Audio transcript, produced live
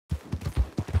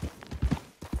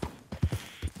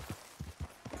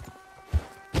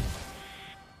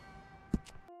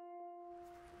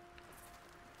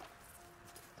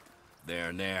There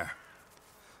and there.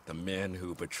 The men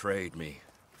who betrayed me.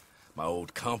 My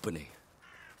old company.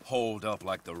 Holed up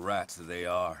like the rats that they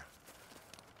are.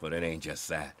 But it ain't just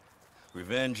that.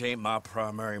 Revenge ain't my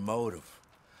primary motive.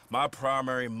 My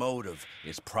primary motive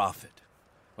is profit.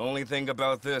 Only thing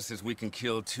about this is we can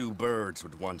kill two birds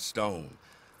with one stone.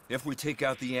 If we take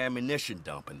out the ammunition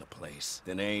dump in the place,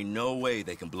 then there ain't no way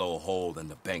they can blow a hole in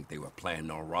the bank they were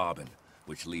planning on robbing,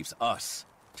 which leaves us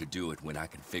to do it when I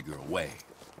can figure a way.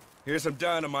 Here's some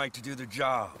dynamite to do the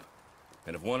job.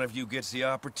 And if one of you gets the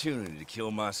opportunity to kill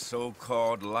my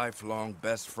so-called lifelong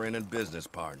best friend and business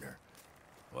partner,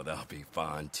 well, that'll be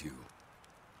fine too.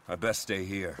 I best stay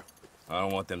here. I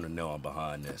don't want them to know I'm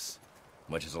behind this,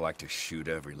 much as I like to shoot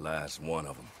every last one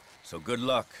of them. So good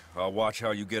luck. I'll watch how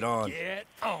you get on. Get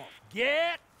on.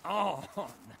 Get on.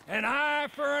 An eye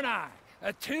for an eye.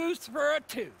 A tooth for a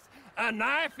tooth. A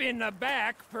knife in the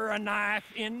back for a knife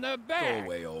in the back. Go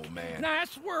away, old man.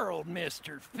 Nice world,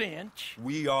 Mr. Finch.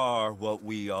 We are what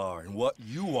we are, and what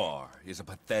you are is a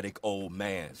pathetic old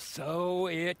man. So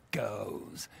it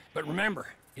goes. But remember,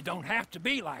 you don't have to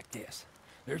be like this.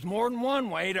 There's more than one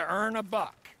way to earn a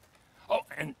buck. Oh,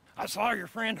 and I saw your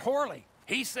friend Horley.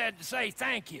 He said to say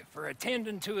thank you for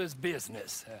attending to his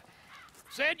business.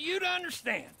 Said you'd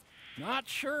understand. Not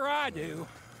sure I do.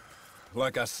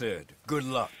 Like I said, good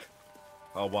luck.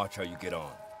 I'll watch how you get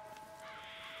on.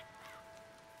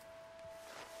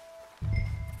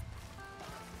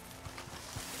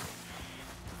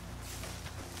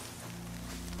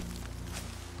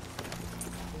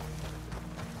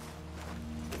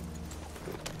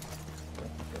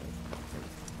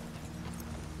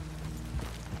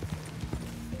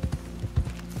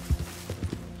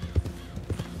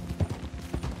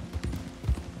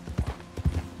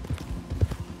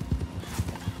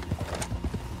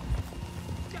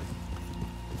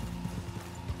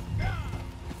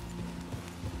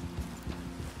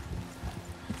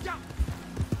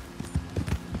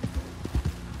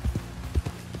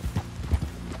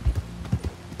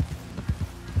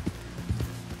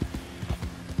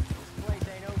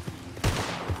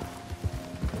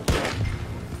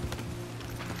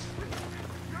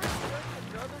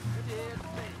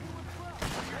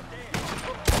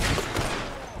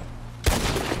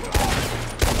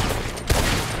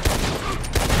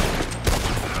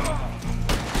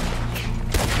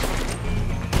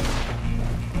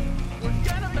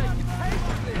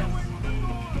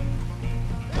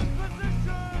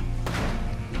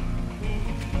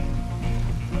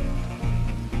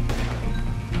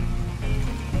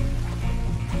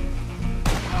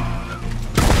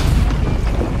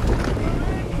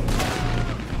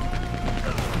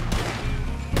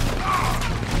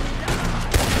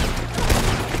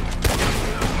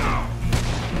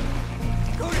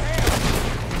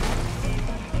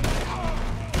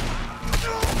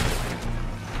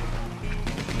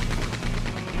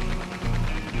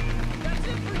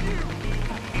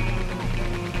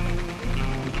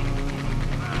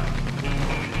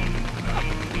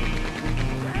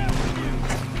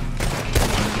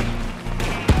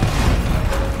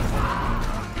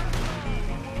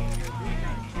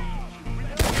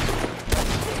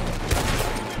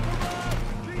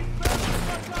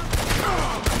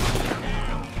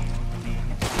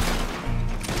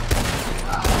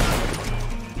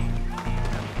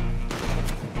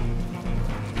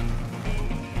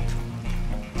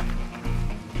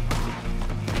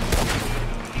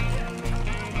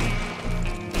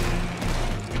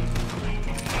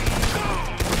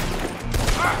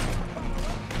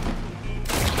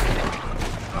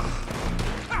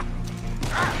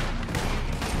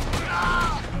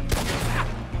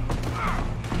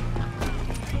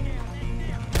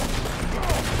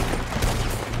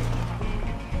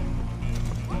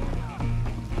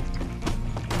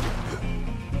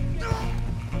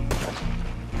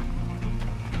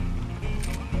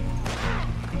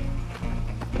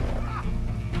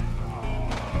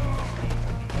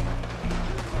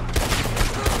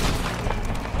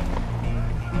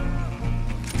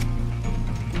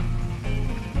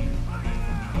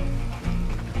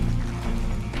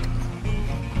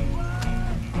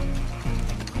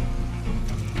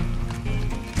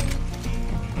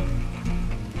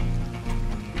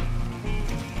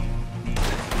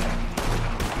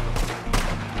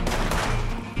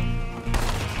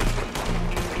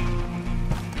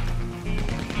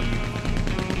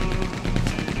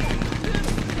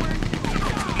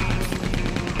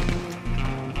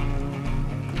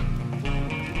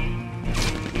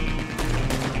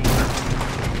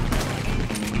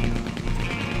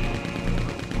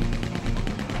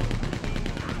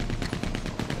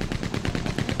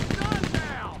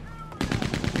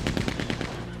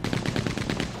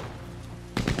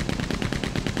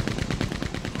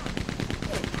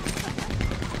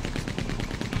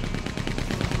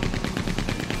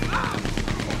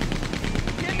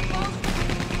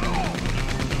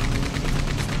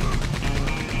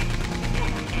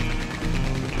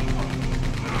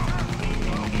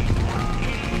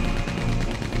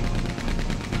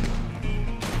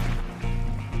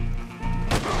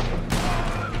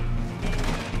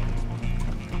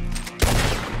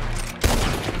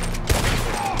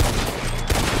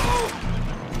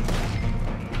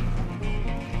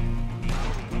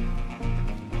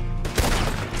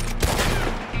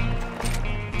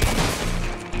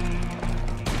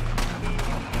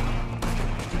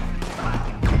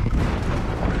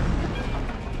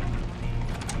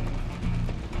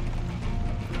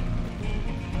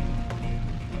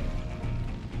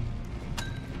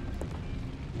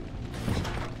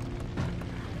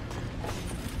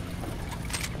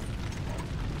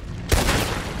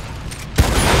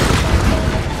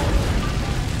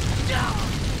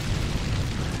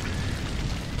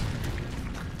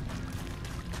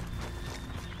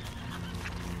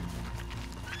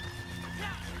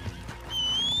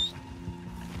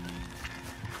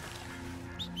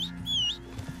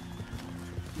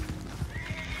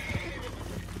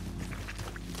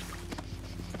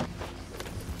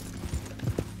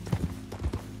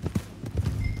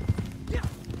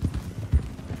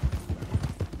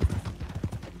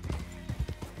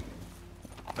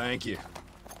 Thank you.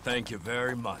 Thank you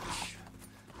very much.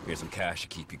 Here's some cash to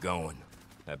keep you going.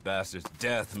 That bastard's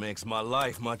death makes my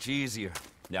life much easier.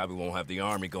 Now we won't have the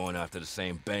army going after the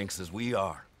same banks as we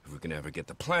are, if we can ever get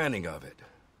the planning of it.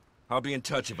 I'll be in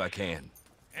touch if I can.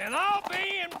 And I'll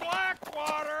be in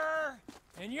Blackwater,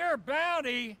 and your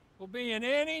bounty will be in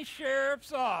any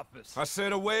sheriff's office. I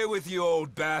said away with you,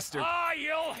 old bastard. Ah,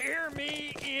 you'll hear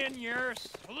me in your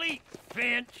sleep,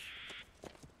 Finch.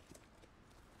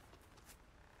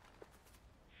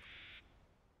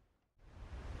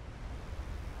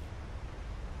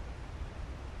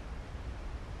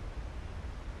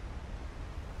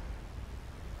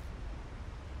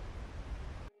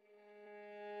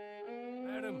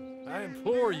 Madam, I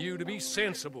implore you to be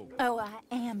sensible. Oh,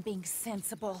 I am being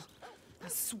sensible. I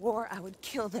swore I would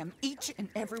kill them, each and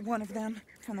every one of them.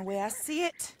 From the way I see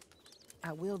it,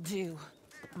 I will do.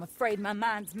 I'm afraid my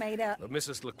mind's made up.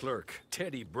 Mrs. Leclerc,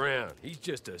 Teddy Brown, he's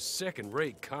just a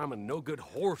second-rate, common, no-good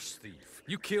horse thief.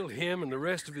 You kill him and the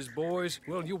rest of his boys,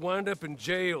 well, you'll wind up in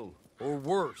jail, or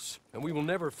worse. And we will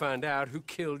never find out who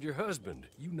killed your husband.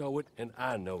 You know it, and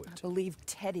I know I it. believe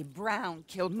Teddy Brown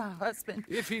killed my husband.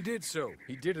 If he did so,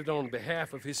 he did it on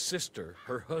behalf of his sister,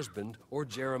 her husband, or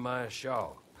Jeremiah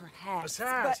Shaw. Perhaps,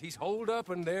 Besides, but... he's holed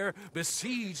up in there,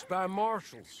 besieged by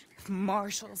marshals.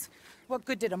 Marshals? What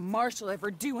good did a marshal ever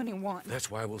do anyone?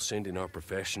 That's why we'll send in our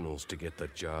professionals to get the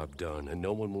job done, and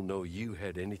no one will know you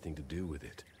had anything to do with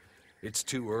it. It's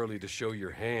too early to show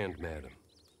your hand, madam.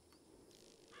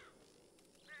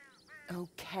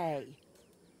 Okay.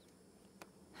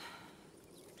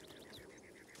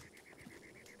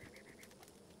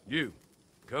 You,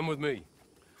 come with me.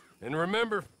 And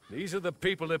remember, these are the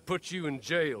people that put you in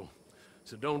jail,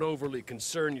 so don't overly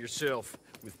concern yourself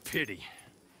with pity.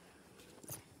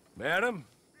 Madam,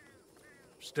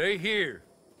 stay here,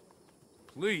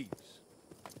 please.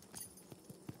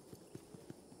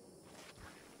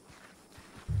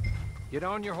 Get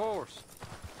on your horse.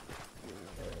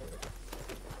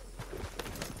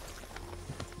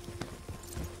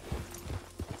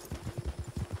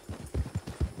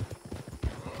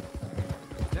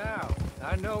 Now,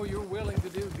 I know you're willing to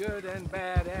do good and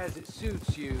bad as it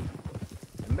suits you.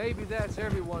 And maybe that's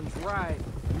everyone's right.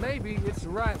 Maybe it's the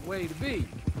right way to be.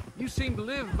 You seem to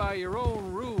live by your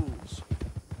own rules.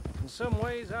 In some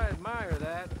ways, I admire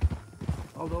that.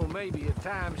 Although maybe at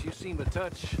times you seem a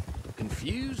touch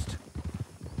confused?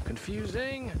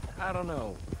 Confusing? I don't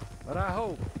know. But I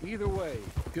hope, either way,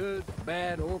 good,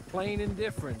 bad, or plain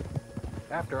indifferent,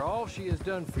 after all she has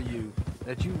done for you,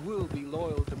 that you will be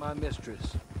loyal to my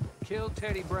mistress. Kill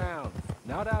Teddy Brown,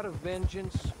 not out of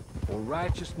vengeance or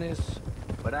righteousness,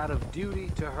 but out of duty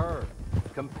to her,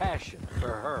 compassion for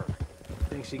her.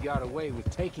 Thinks he got away with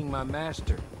taking my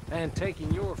master and taking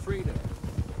your freedom.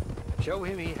 Show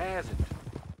him he hasn't.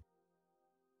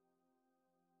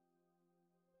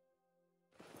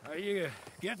 How you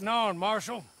getting on,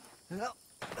 Marshal? Well,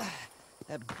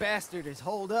 that bastard is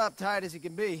holed up tight as he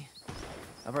can be.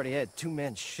 I've already had 2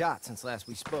 men shot since last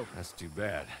we spoke. That's too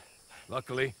bad.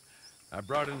 Luckily, I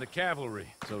brought in the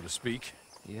cavalry, so to speak.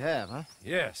 You have, huh?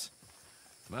 Yes,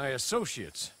 my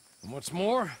associates. And what's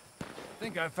more, I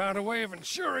think I found a way of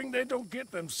ensuring they don't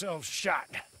get themselves shot.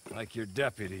 Like your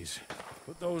deputies.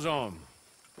 Put those on.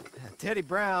 Teddy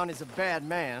Brown is a bad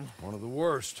man. One of the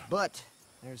worst. But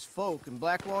there's folk in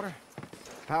Blackwater,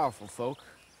 powerful folk,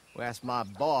 who asked my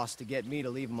boss to get me to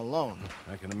leave him alone.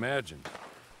 I can imagine.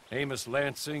 Amos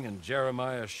Lansing and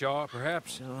Jeremiah Shaw,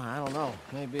 perhaps? So, I don't know,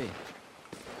 maybe.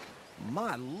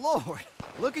 My lord,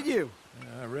 look at you.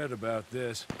 I read about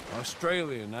this.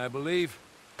 Australian, I believe.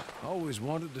 Always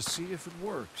wanted to see if it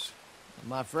works.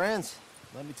 My friends,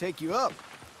 let me take you up.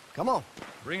 Come on.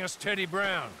 Bring us Teddy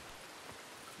Brown.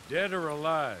 Dead or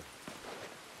alive.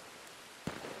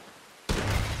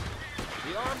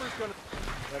 The armor's gonna...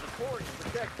 the fort is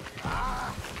protected.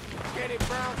 Ah! Teddy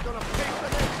Brown's gonna pay for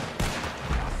this!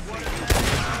 What is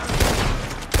that?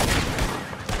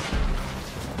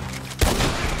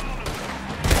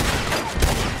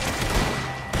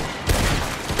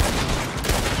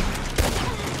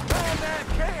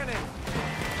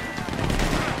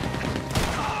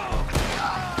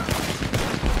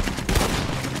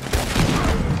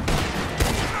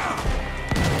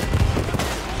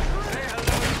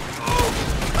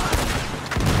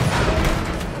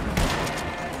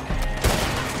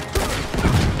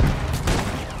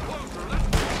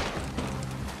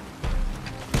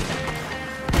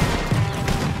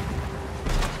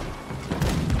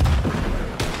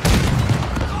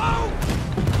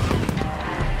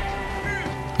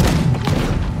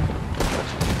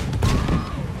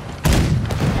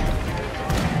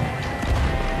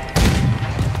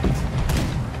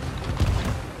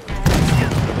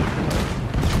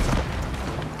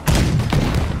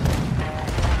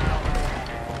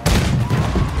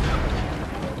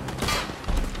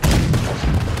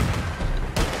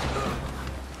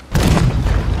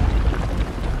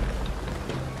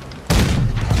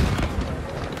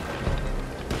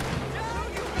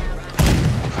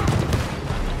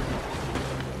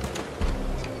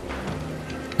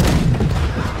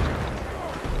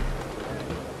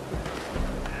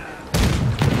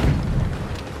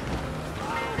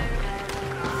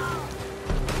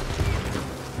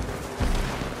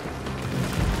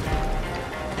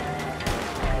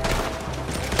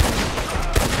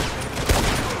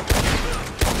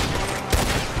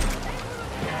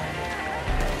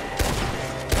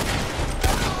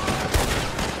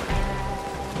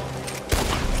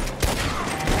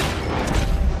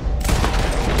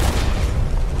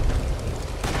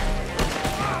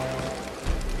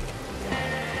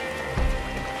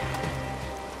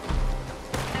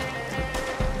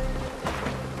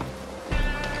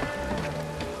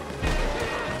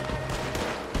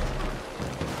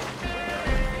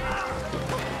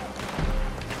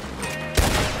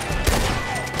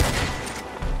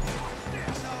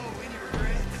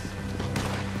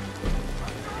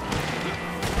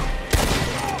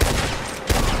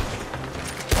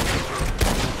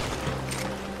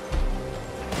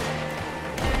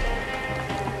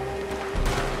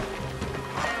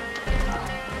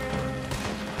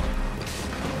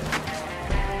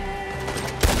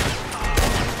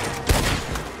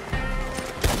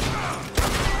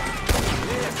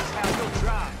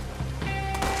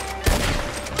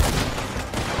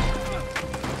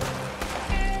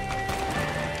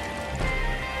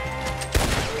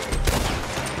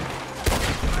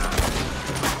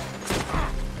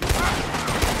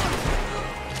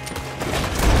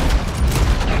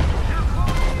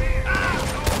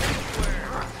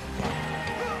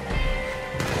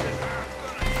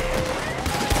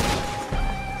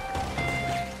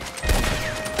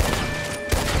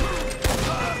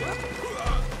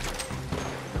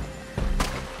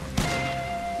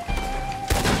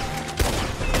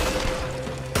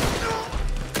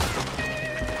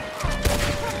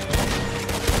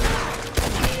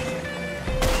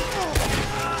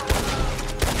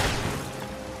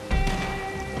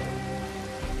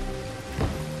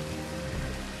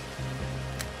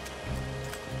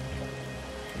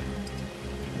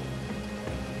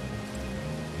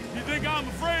 think I'm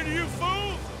afraid of you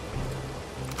fools?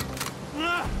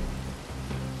 Ah!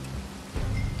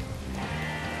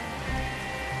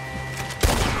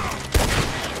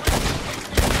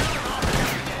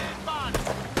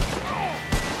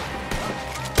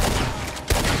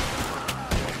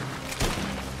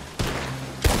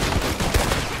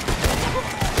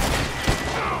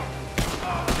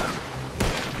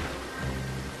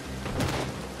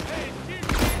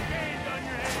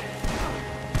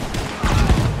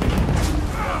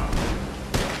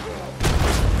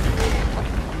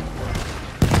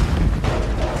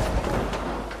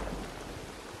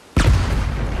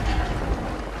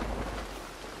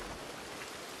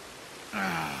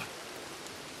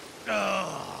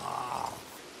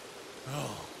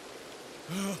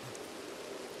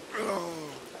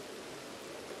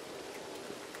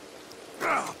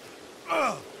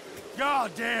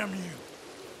 God damn you!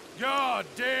 God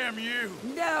damn you!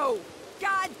 No!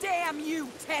 God damn you,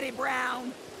 Teddy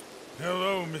Brown!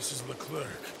 Hello, Mrs. Leclerc.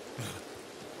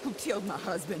 Who killed my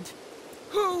husband?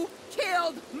 Who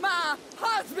killed my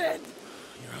husband?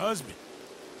 Your husband?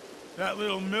 That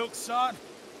little milksop?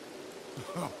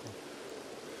 Oh.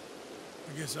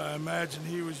 I guess I imagined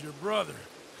he was your brother.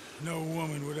 No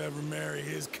woman would ever marry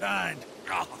his kind.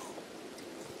 Oh.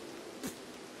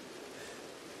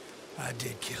 I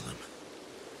did kill him.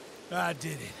 I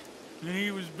did it. And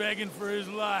he was begging for his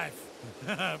life.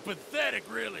 Pathetic,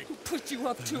 really. Who put you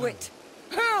up to it?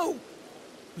 Who?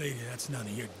 Lady, that's none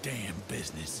of your damn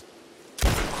business.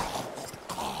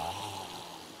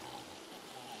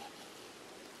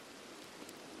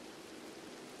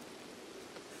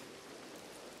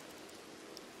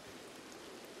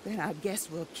 Then I guess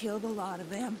we'll kill the lot of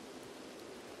them.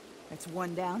 That's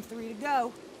 1 down, 3 to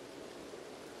go.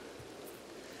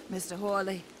 Mr.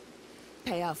 Horley,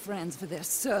 pay our friends for their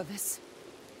service.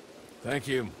 Thank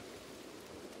you.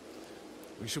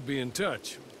 We shall be in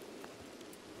touch.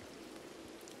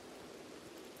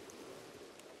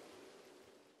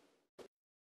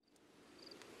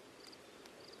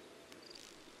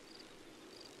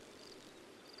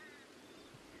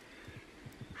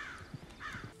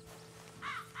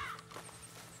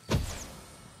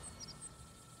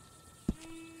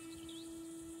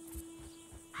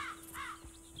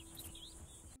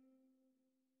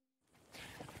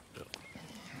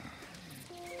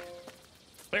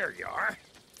 There you are.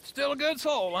 Still a good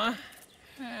soul, huh?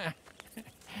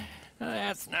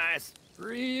 That's nice.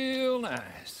 Real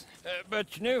nice.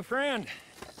 But your new friend,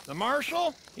 the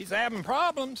Marshal, he's having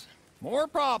problems. More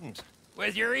problems.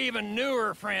 With your even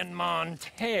newer friend,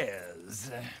 Montez.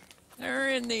 They're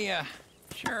in the,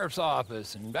 sheriff's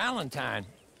office in Valentine.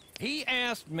 He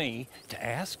asked me to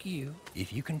ask you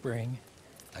if you can bring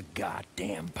a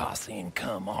goddamn posse and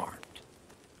come armed.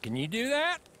 Can you do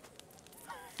that?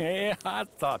 Yeah, I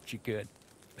thought you could.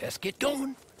 Best get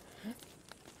going.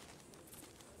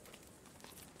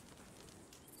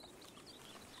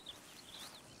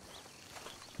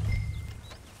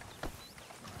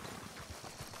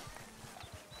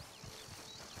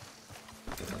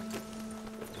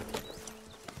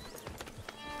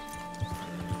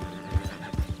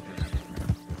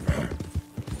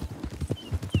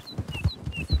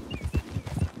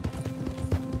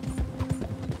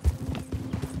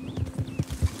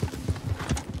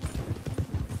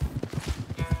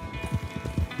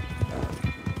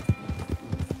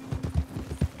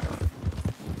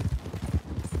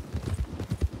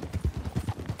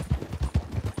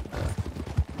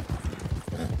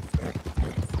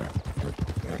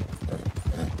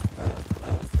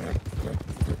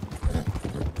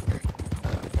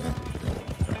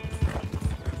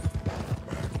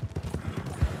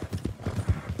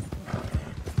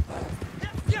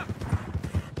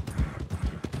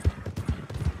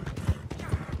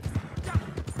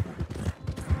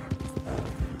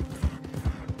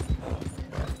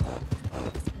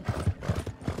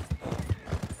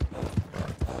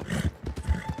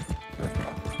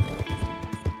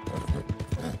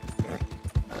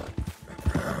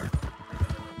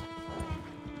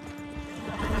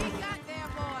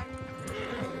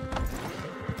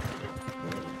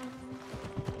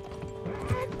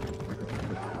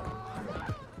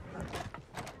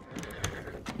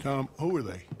 Tom, who are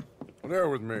they? They're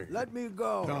with me. Let me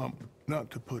go. Tom, not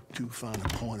to put too fine a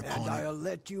point upon and I'll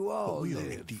let you all but we are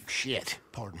live. in deep shit.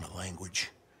 Pardon my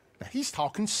language. Now, he's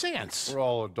talking sense. We're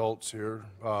all adults here,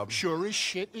 Bob. Sure as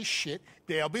shit is shit.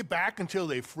 They'll be back until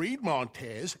they freed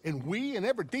Montez, and we and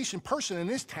every decent person in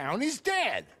this town is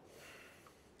dead.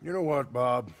 You know what,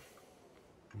 Bob?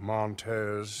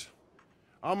 Montez.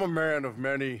 I'm a man of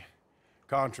many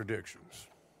contradictions.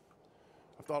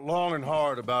 I've thought long and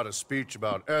hard about a speech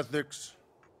about ethics,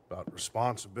 about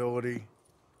responsibility,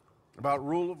 about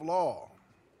rule of law.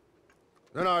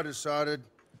 Then I decided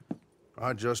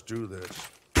I'd just do this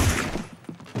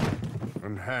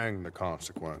and hang the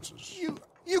consequences.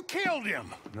 You killed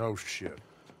him! No shit.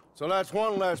 So that's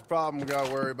one less problem we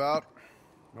gotta worry about.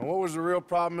 Now, what was the real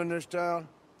problem in this town?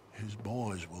 His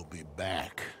boys will be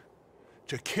back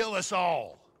to kill us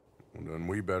all. Well, then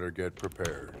we better get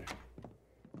prepared.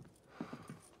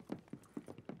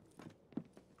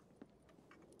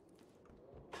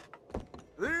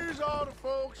 These are the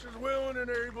folks as willing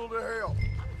and able to help,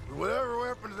 with whatever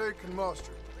weapons they can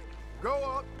muster. Go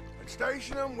up and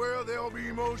station them where they'll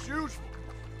be most useful.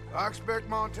 I expect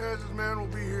Montez's men will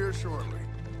be here shortly.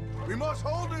 We must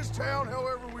hold this town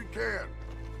however we can.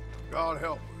 God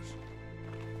help us.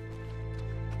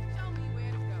 Show me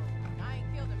where to go. I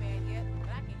ain't killed a man yet, but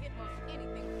I can hit most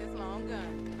anything with this long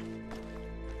gun.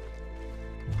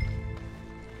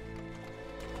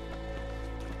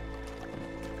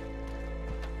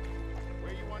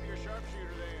 Where you want your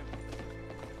sharpshooter then?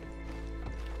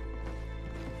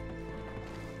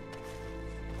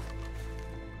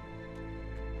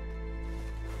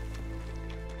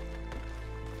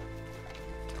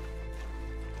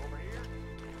 Over here?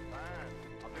 Fine.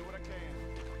 I'll do what I can.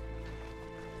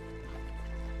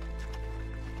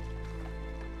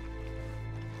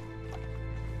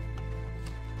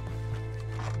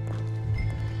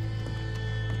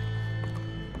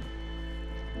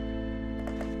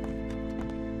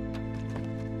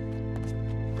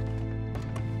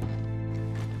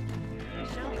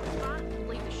 Show me the spot,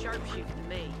 leave the sharpshooter to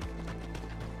me.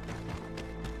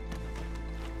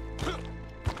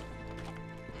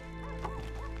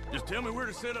 Just tell me where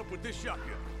to set up with this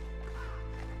shotgun.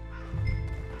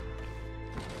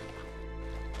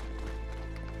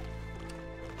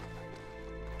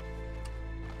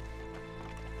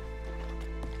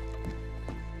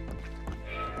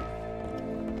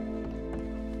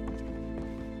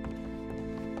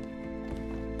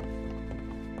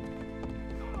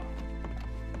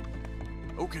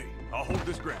 Okay, I'll hold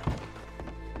this ground.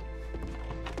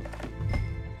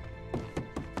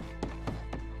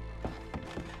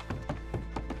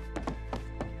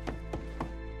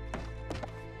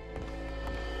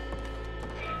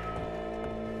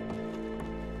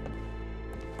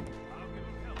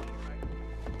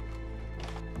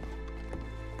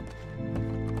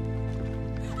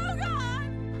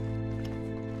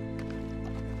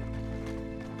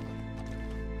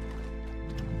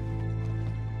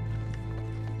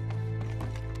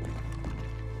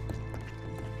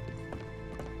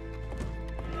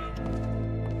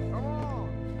 Come on,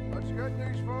 let's get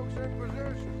these folks in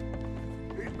position.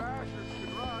 These bastards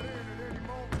could ride in at any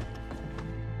moment.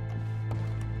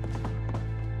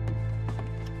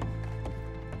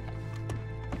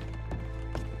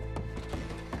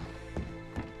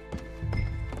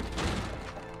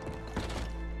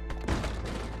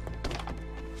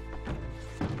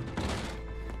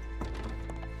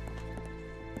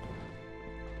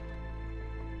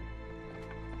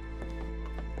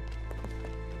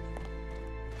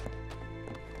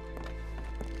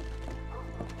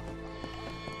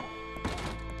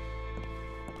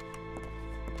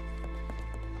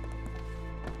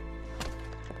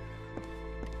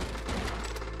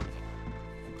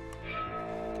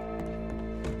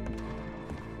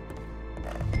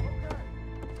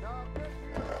 Now get to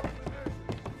your own position.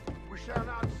 We shall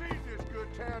not cede this good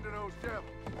town to those devils.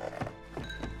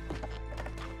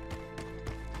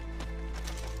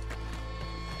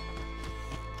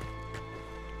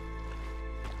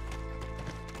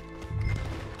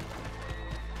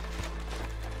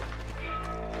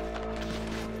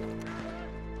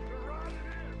 They're riding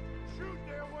in. Shoot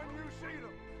them when you see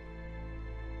them.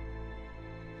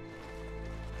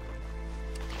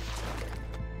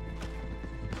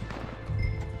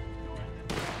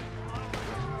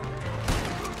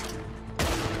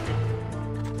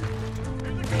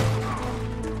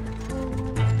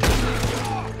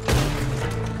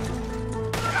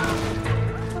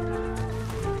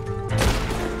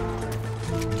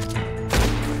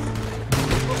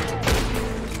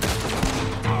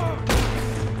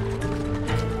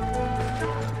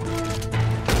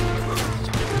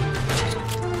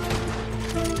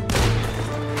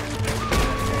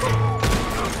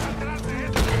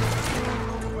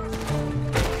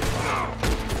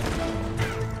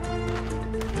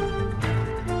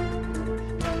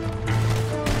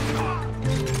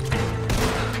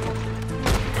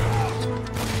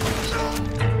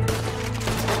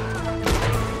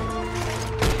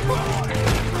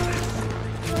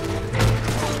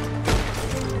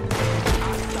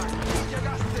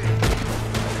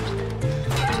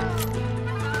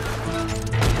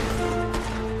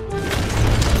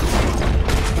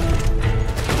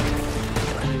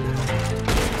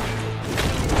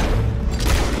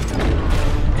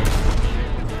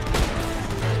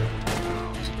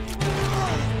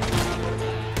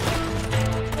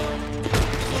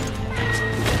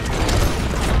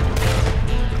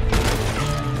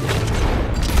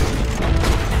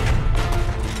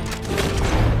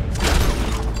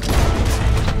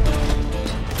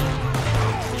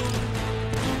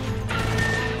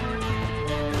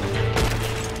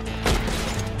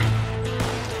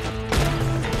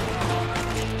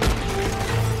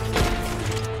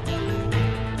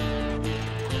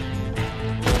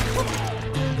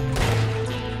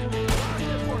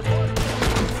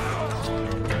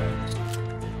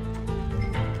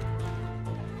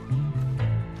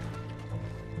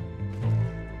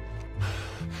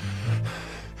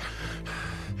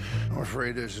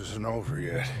 afraid this isn't over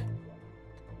yet.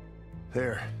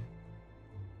 There.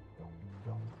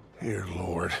 Here,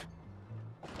 Lord.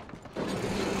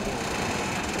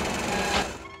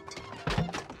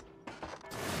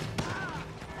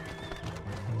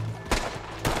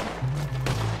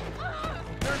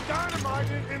 There's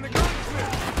dynamite in the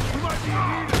gunsmith. We might be in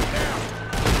need of it now.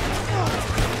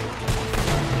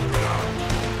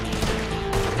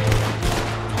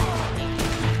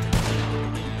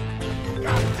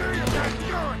 God damn, that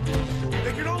gun!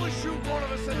 They can only shoot one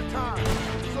of us at a time.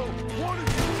 So one of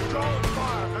you draw and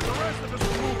fire, and the rest of us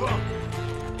will move up.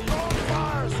 Draw and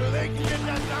fire so they can get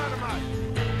that dynamite.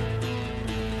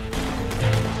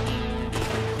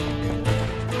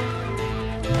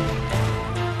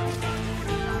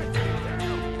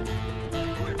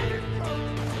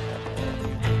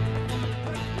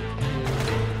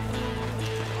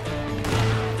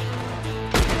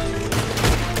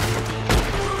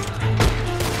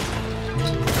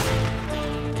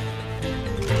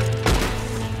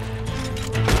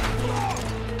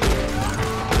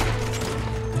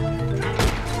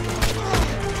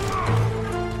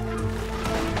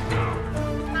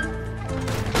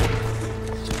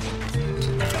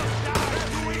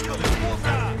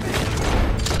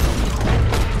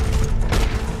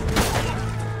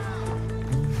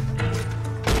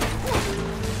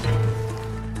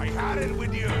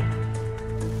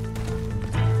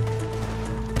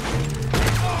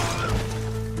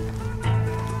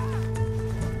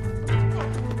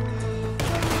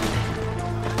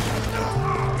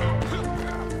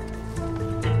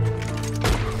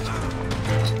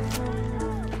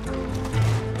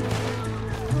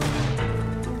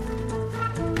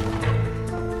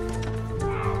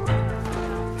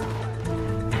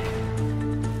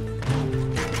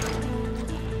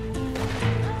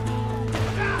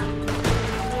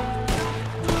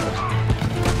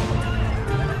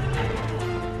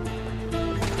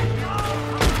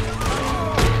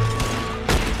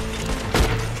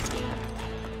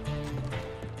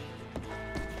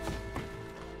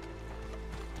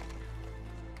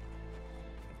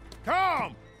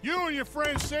 Your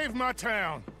friend saved my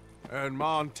town. And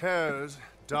Montez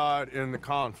died in the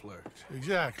conflict.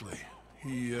 Exactly.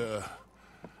 He,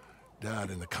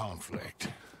 died in the conflict.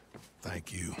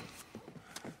 Thank you.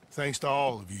 Thanks to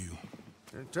all of you.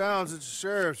 In towns, it's the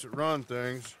sheriffs that run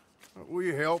things.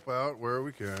 We help out where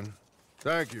we can.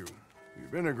 Thank you.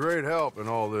 You've been a great help in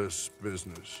all this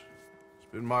business.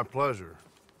 It's been my pleasure.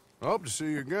 I hope to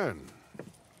see you again.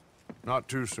 Not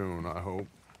too soon, I hope.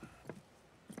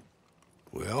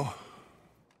 Well,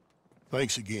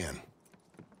 thanks again.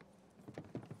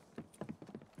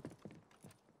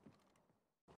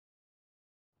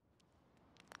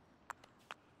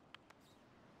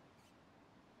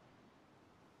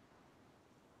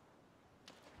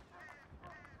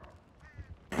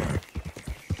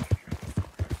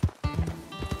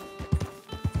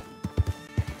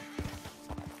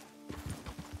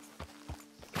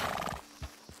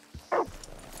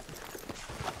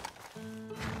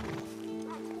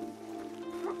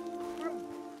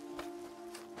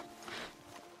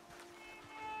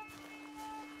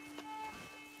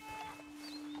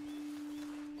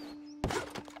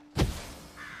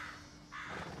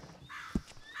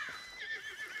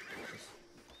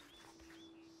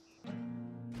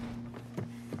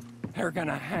 They're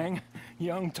gonna hang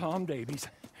young Tom Davies.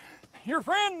 Your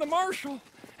friend, the marshal.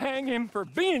 Hang him for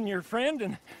being your friend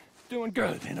and doing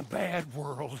good in a bad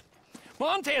world.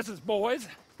 Montez's boys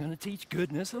gonna teach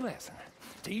goodness a lesson.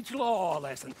 Teach law a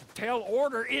lesson. Tell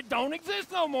order it don't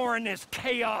exist no more in this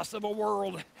chaos of a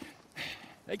world.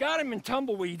 They got him in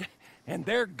Tumbleweed, and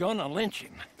they're gonna lynch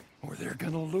him. Or they're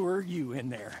gonna lure you in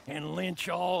there and lynch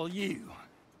all you.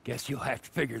 Guess you'll have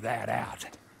to figure that out.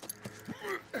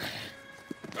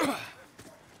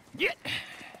 Get!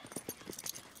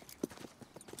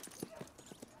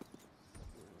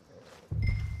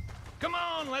 Come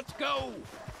on, let's go!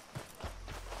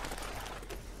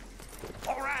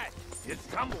 All right, it's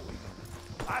Tumbleweed.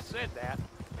 I said that.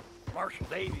 Marshal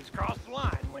Davies crossed the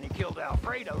line when he killed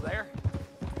Alfredo there.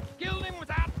 Killed him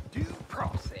without due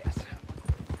process.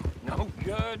 No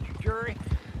judge, jury,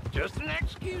 just an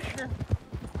executioner.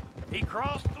 He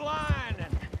crossed the line,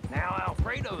 and now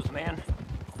Alfredo's men,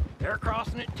 they're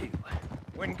crossing it too.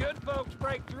 When good folks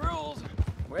break the rules,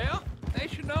 well, they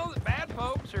should know that bad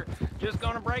folks are just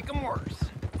gonna break them worse.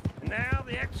 And now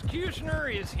the executioner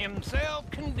is himself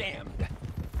condemned.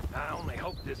 I only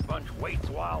hope this bunch waits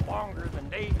a while longer than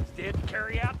Davies did to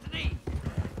carry out the deed.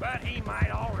 But he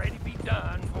might already be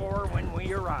done for when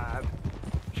we arrive.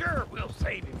 Sure, we'll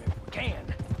save him if we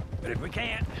can. But if we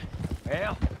can't,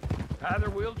 well,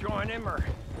 either we'll join him or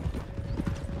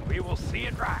We will see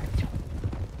it right.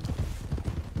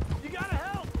 You gotta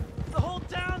help! The whole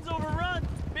town's overrun!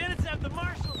 Bandits have the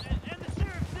marshal and the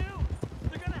sheriff, too!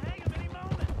 They're gonna hang him any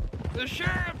moment! The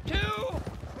sheriff, too?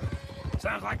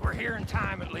 Sounds like we're here in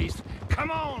time, at least. Come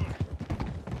on!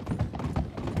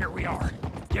 Here we are.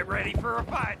 Get ready for a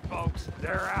fight, folks.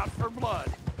 They're out for blood.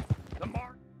 The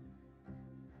mark...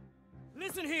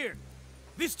 Listen here!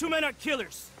 These two men are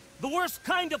killers. The worst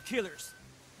kind of killers.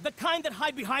 The kind that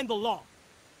hide behind the law.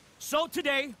 So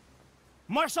today,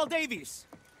 Marshal Davies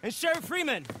and Sheriff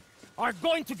Freeman are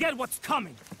going to get what's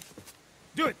coming.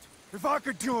 Do it! If I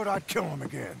could do it, I'd kill him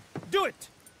again. Do it!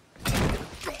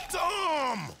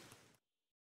 Dumb!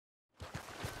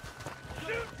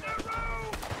 Shoot the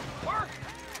road! Or...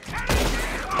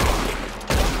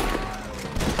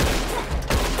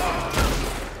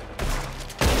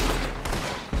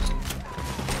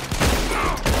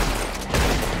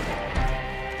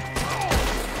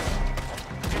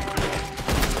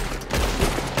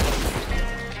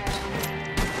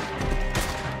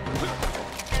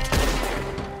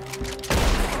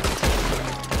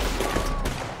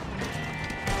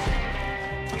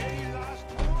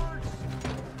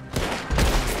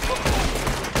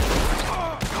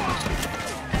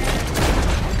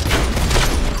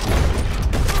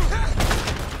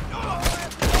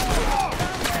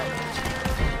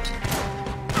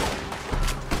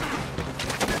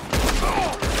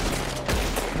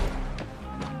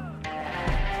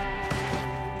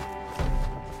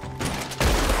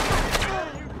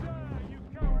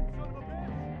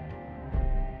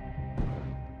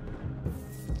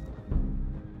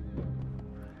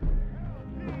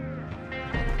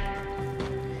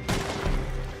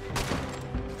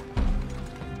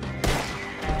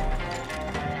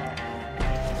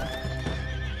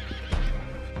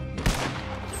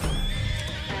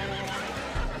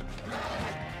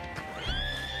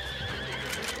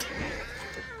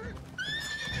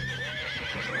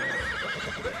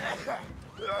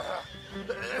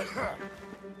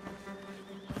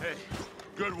 Hey,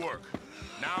 good work.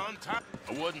 Now I'm tired.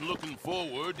 I wasn't looking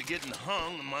forward to getting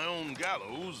hung on my own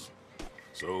gallows,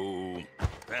 so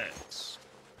thanks.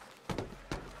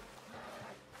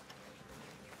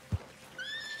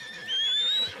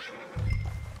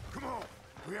 Come on,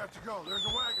 we have to go. There's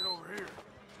a wagon over here.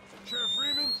 Sheriff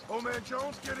Freeman, Old Man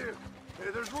Jones, get in.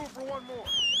 Hey, there's room for one more.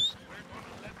 We're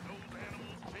gonna let those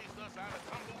animals chase us out of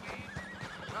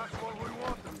tumbleweeds? That's what we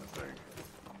want them to think.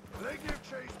 If they give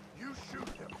chase, you shoot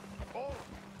them. All of them.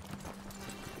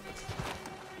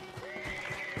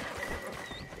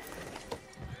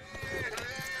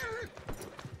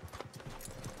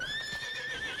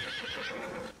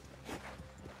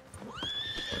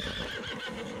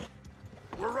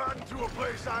 We're riding to a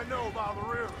place I know by the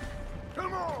river.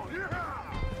 Come on, yeah!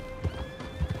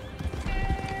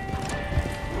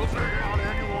 We'll take out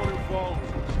anyone who falls.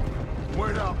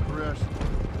 Wait out the rest.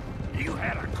 You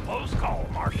had a close call,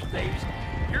 Marshal Davies.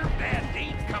 Your bad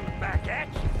deed's coming back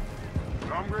at you.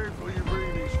 I'm grateful you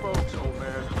bring these folks, old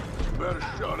man. You better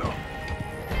shut up.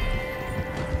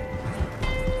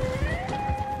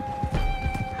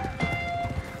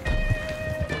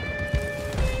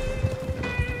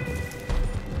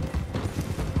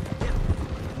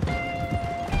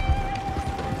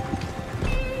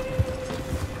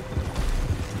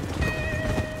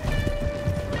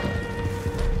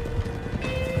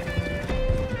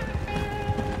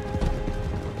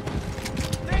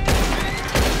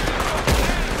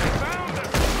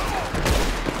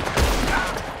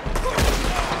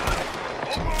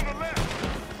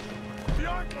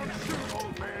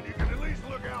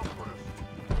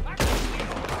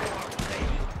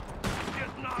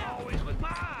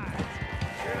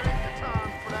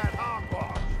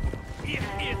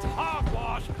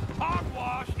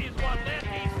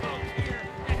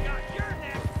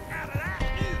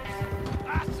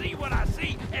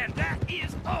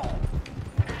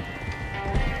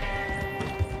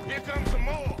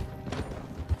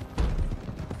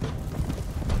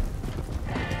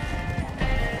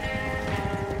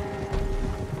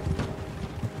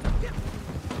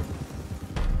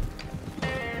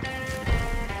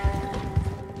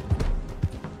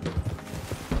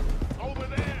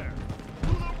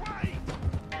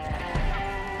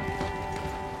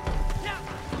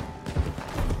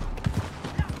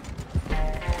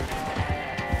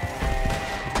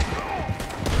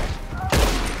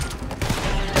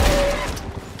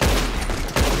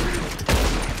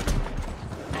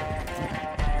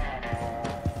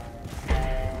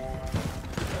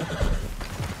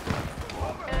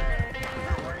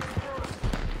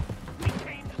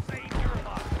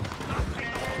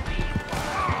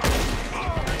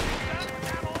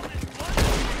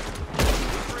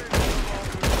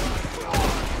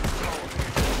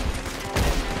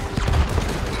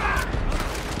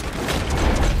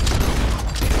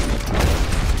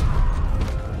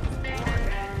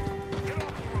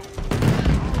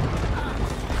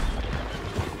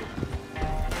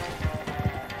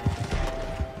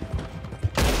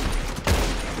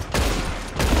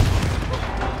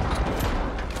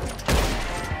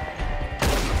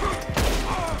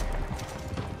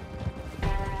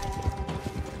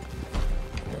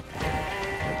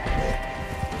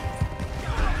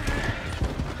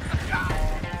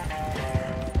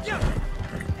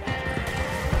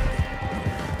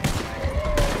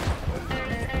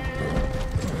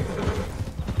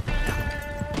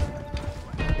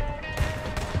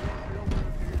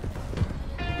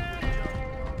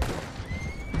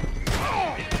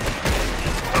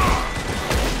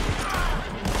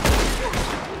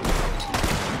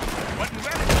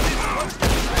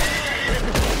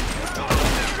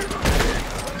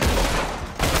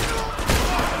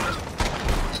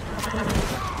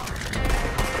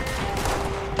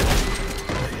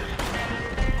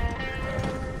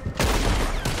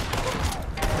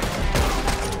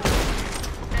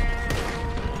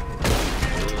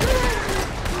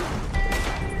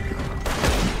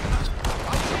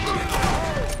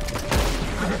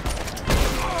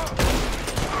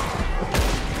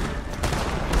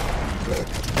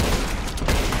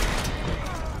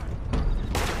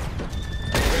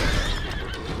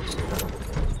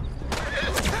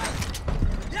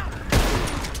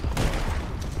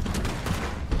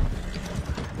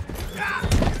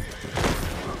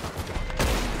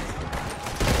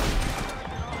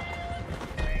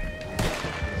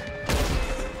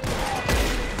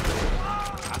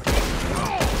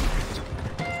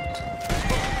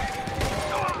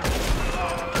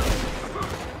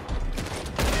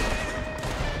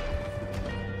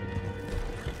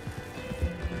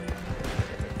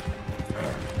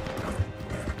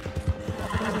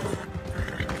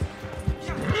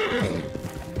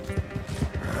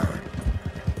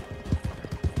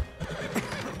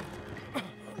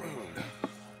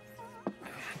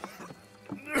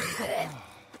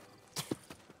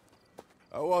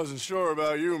 wasn't sure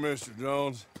about you, Mr.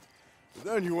 Jones. But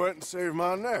then you went and saved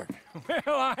my neck.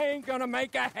 Well, I ain't gonna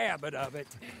make a habit of it.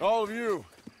 All of you,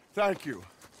 thank you.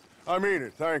 I mean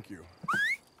it, thank you.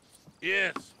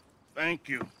 Yes, thank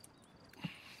you.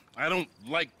 I don't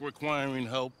like requiring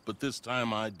help, but this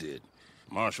time I did.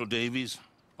 Marshal Davies,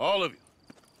 all of you,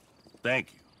 thank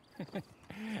you.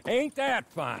 Ain't that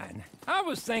fine? I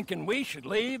was thinking we should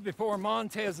leave before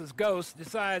Montez's ghost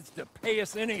decides to pay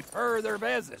us any further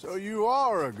visits. So you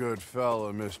are a good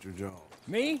fella, Mr. Jones.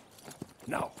 Me?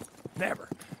 No, never.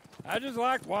 I just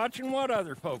like watching what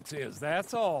other folks is,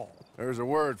 that's all. There's a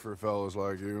word for fellas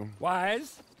like you.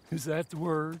 Wise? Is that the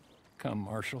word? Come,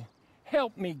 Marshal.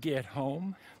 Help me get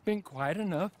home. Been quite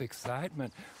enough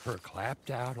excitement for a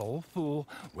clapped-out old fool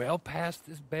well past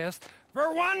his best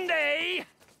for one day.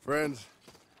 Friends,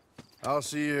 I'll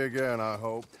see you again, I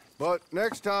hope. But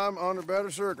next time, under better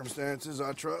circumstances,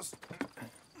 I trust.